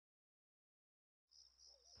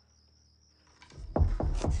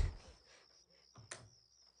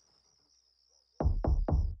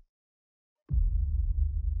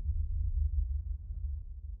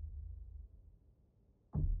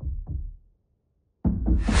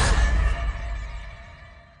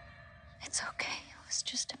It's okay. It was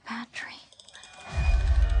just a bad dream.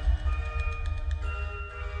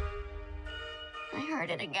 I heard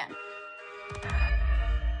it again.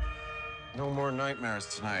 No more nightmares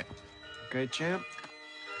tonight. Okay, champ?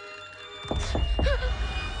 Daddy!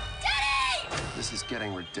 This is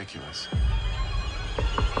getting ridiculous.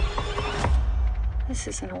 This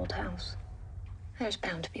is an old house. There's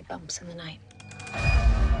bound to be bumps in the night.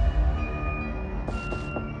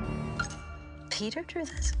 Peter drew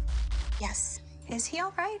this? Yes. Is he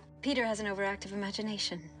all right? Peter has an overactive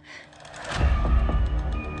imagination.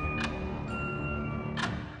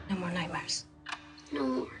 No more nightmares. No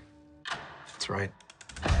more. That's right.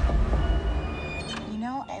 You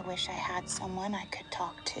know, I wish I had someone I could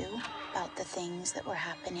talk to about the things that were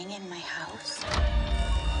happening in my house.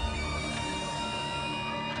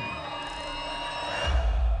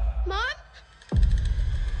 Mom?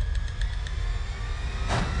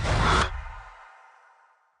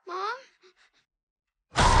 Mom?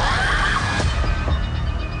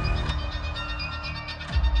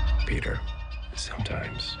 Peter,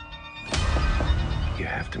 sometimes you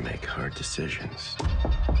have to make hard decisions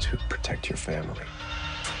to protect your family.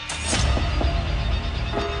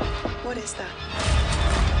 What is that?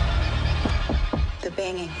 The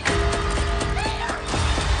banging.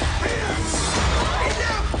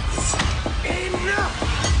 Enough!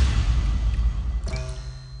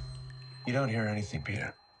 You don't hear anything,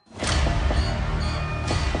 Peter.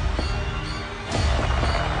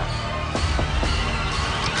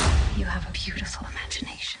 You have a beautiful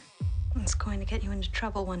imagination. It's going to get you into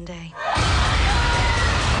trouble one day.